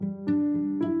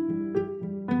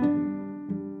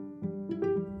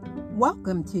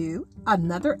Welcome to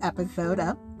another episode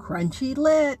of Crunchy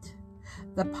Lit,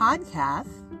 the podcast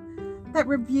that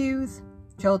reviews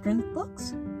children's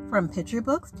books from picture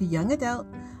books to young adult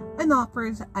and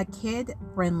offers a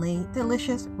kid-friendly,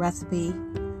 delicious recipe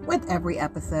with every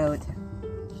episode.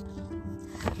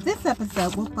 This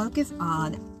episode will focus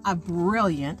on a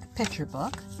brilliant picture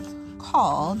book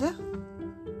called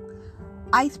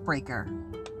Icebreaker.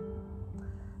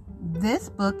 This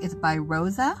book is by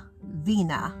Rosa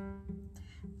Vina,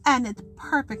 and it's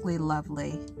perfectly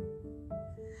lovely.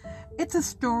 It's a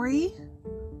story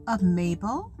of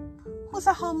Mabel, who's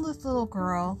a homeless little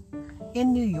girl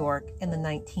in New York in the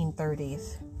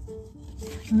 1930s.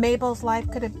 Mabel's life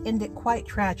could have ended quite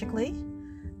tragically,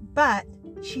 but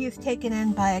she is taken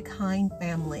in by a kind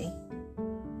family.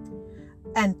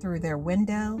 And through their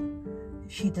window,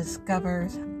 she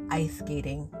discovers ice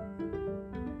skating.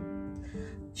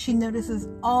 She notices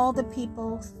all the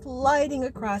people sliding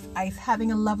across ice,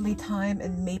 having a lovely time,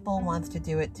 and Maple wants to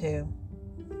do it too.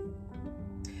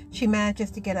 She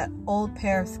manages to get an old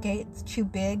pair of skates, too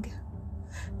big,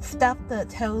 stuff the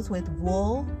toes with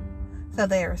wool so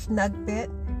they are snug fit,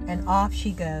 and off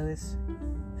she goes.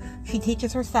 She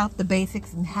teaches herself the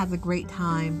basics and has a great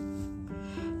time.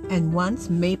 And once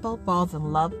Maple falls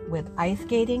in love with ice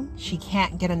skating, she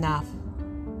can't get enough.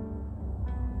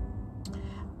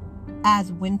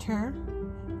 As winter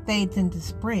fades into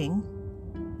spring,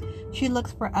 she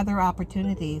looks for other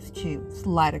opportunities to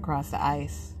slide across the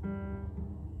ice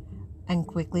and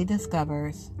quickly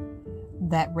discovers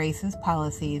that racist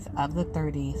policies of the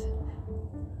 30s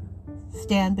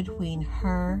stand between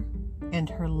her and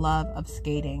her love of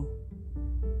skating.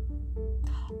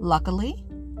 Luckily,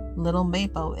 little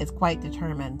Maple is quite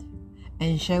determined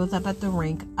and shows up at the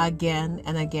rink again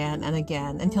and again and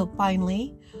again until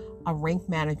finally a rink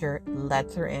manager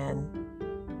lets her in.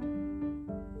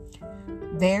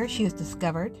 There she is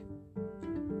discovered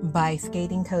by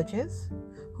skating coaches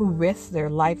who risk their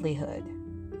livelihood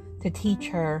to teach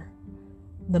her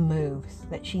the moves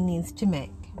that she needs to make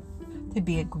to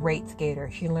be a great skater.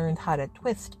 She learns how to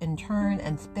twist and turn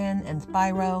and spin and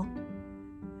spiral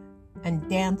and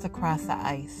dance across the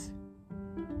ice.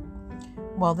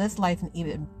 Well, this lights an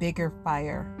even bigger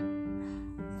fire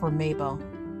for Mabel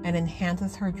and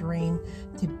enhances her dream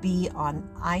to be on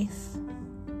ice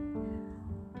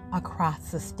across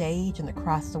the stage and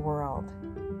across the world.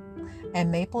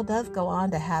 And Maple does go on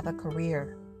to have a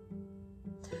career.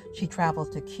 She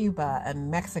travels to Cuba and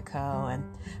Mexico, and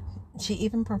she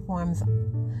even performs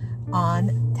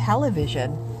on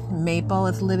television. Maple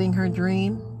is living her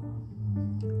dream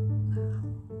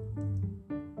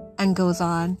and goes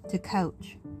on to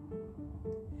coach.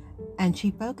 And she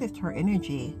focused her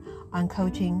energy on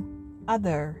coaching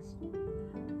others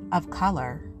of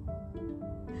color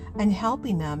and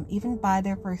helping them even buy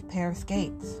their first pair of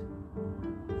skates.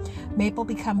 Maple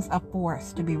becomes a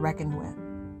force to be reckoned with,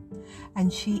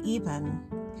 and she even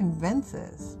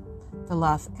convinces the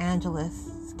Los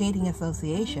Angeles Skating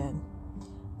Association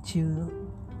to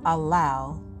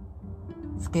allow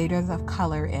skaters of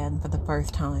color in for the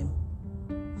first time.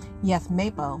 Yes,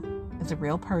 Maple is a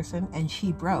real person, and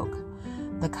she broke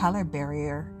the color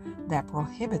barrier that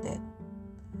prohibited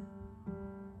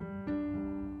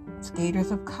skaters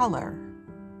of color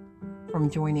from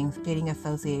joining skating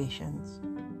associations.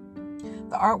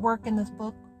 The artwork in this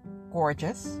book,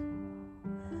 gorgeous.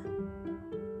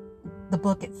 The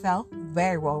book itself,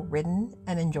 very well written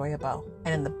and enjoyable.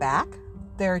 And in the back,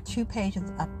 there are 2 pages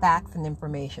of facts and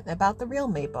information about the real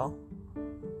Maple.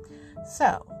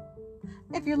 So,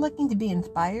 if you're looking to be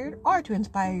inspired or to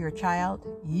inspire your child,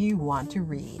 you want to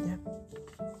read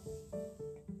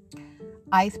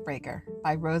Icebreaker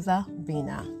by Rosa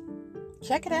Vina.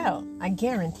 Check it out. I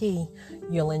guarantee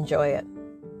you'll enjoy it.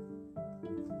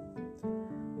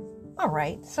 All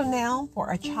right, so now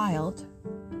for a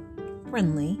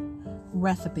child-friendly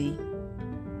recipe.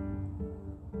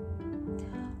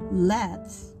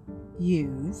 Let's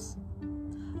use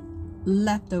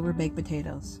leftover baked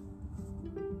potatoes.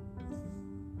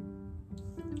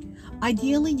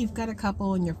 Ideally, you've got a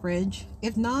couple in your fridge.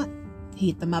 If not,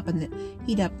 heat them up and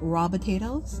heat up raw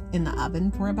potatoes in the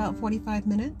oven for about 45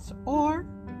 minutes, or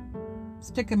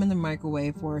stick them in the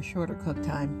microwave for a shorter cook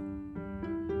time.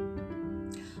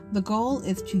 The goal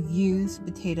is to use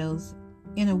potatoes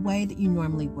in a way that you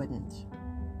normally wouldn't.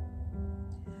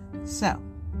 So,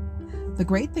 the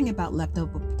great thing about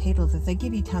leftover potatoes is they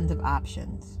give you tons of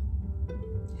options.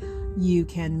 You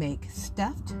can make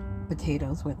stuffed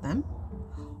potatoes with them,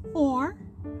 or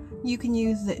you can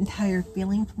use the entire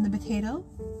filling from the potato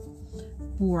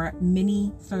for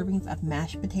mini servings of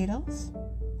mashed potatoes,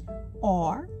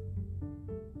 or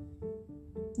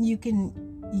You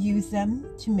can use them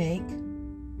to make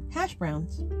hash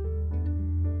browns.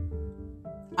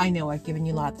 I know I've given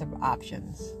you lots of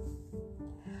options.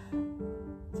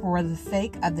 For the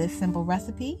sake of this simple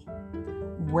recipe,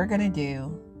 we're going to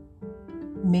do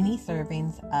mini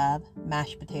servings of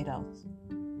mashed potatoes,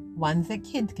 ones that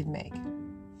kids can make.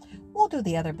 We'll do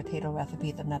the other potato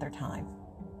recipes another time.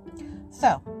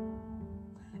 So,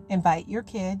 invite your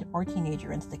kid or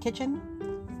teenager into the kitchen.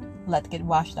 Let's get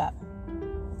washed up.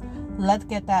 Let's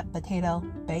get that potato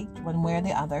baked one way or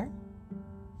the other.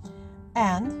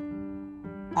 And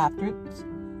after it's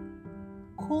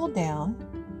cooled down,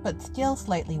 but still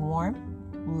slightly warm,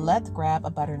 let's grab a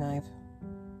butter knife.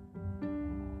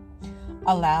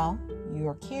 Allow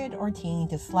your kid or teen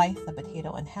to slice the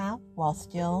potato in half while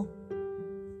still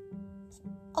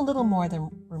a little more than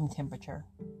room temperature,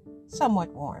 somewhat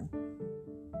warm.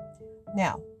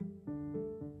 Now,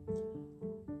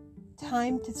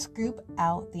 time to scoop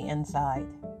out the inside.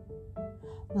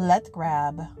 Let's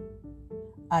grab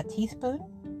a teaspoon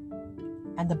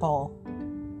and a bowl.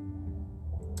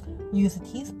 Use a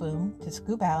teaspoon to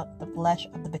scoop out the flesh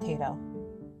of the potato.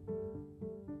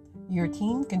 Your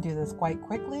teen can do this quite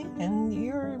quickly, and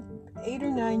your 8 or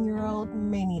 9-year-old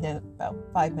may need about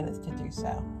 5 minutes to do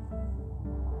so.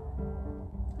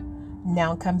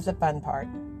 Now comes the fun part.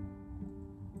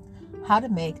 How to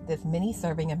make this mini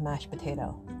serving of mashed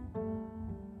potato.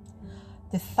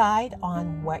 Decide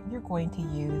on what you're going to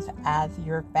use as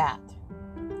your fat.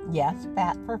 Yes,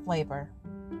 fat for flavor.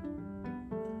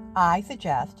 I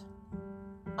suggest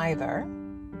either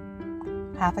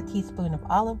half a teaspoon of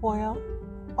olive oil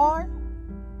or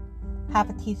half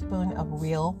a teaspoon of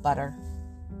real butter.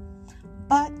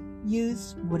 But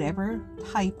use whatever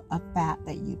type of fat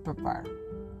that you prefer.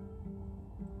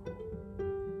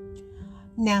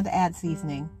 Now to add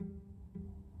seasoning.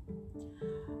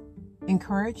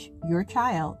 Encourage your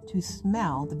child to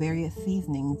smell the various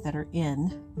seasonings that are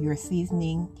in your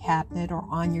seasoning cabinet or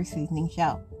on your seasoning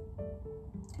shelf.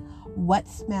 What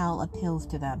smell appeals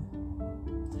to them?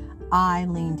 I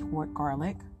lean toward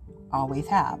garlic, always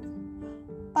have.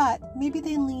 But maybe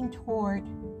they lean toward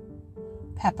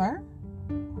pepper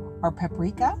or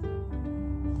paprika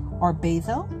or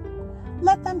basil.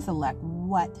 Let them select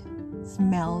what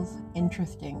smells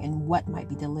interesting and what might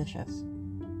be delicious.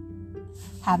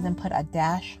 Have them put a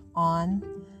dash on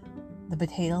the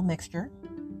potato mixture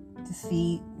to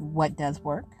see what does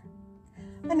work.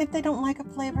 And if they don't like a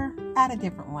flavor, add a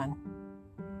different one.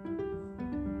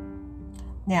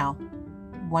 Now,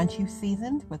 once you've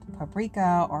seasoned with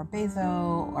paprika or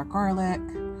basil or garlic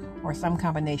or some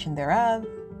combination thereof,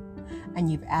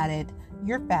 and you've added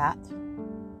your fat,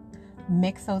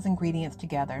 mix those ingredients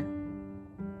together.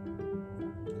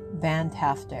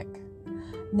 Fantastic.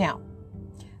 Now,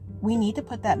 we need to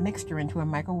put that mixture into a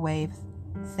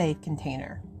microwave-safe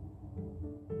container.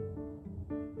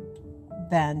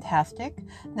 Fantastic.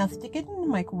 Now stick it in the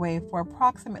microwave for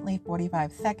approximately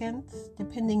 45 seconds,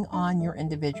 depending on your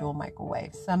individual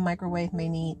microwave. Some microwaves may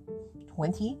need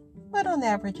 20, but on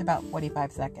average about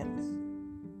 45 seconds.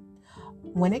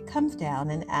 When it comes down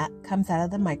and comes out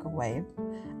of the microwave,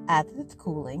 as it's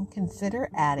cooling, consider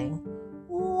adding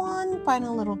one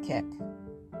final little kick.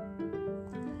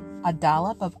 A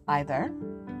dollop of either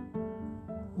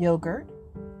yogurt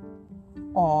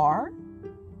or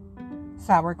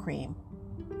sour cream.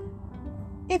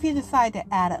 If you decide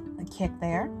to add a kick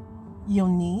there,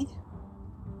 you'll need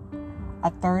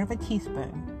 1/3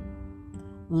 teaspoon.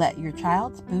 Let your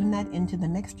child spoon that into the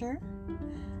mixture.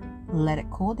 Let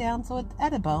it cool down so it's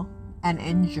edible and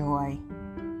enjoy.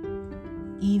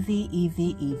 Easy,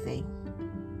 easy, easy.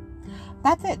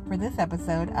 That's it for this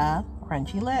episode of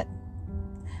Crunchy Lit.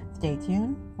 Stay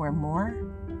tuned for more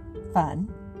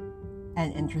fun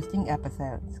and interesting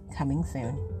episodes coming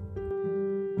soon.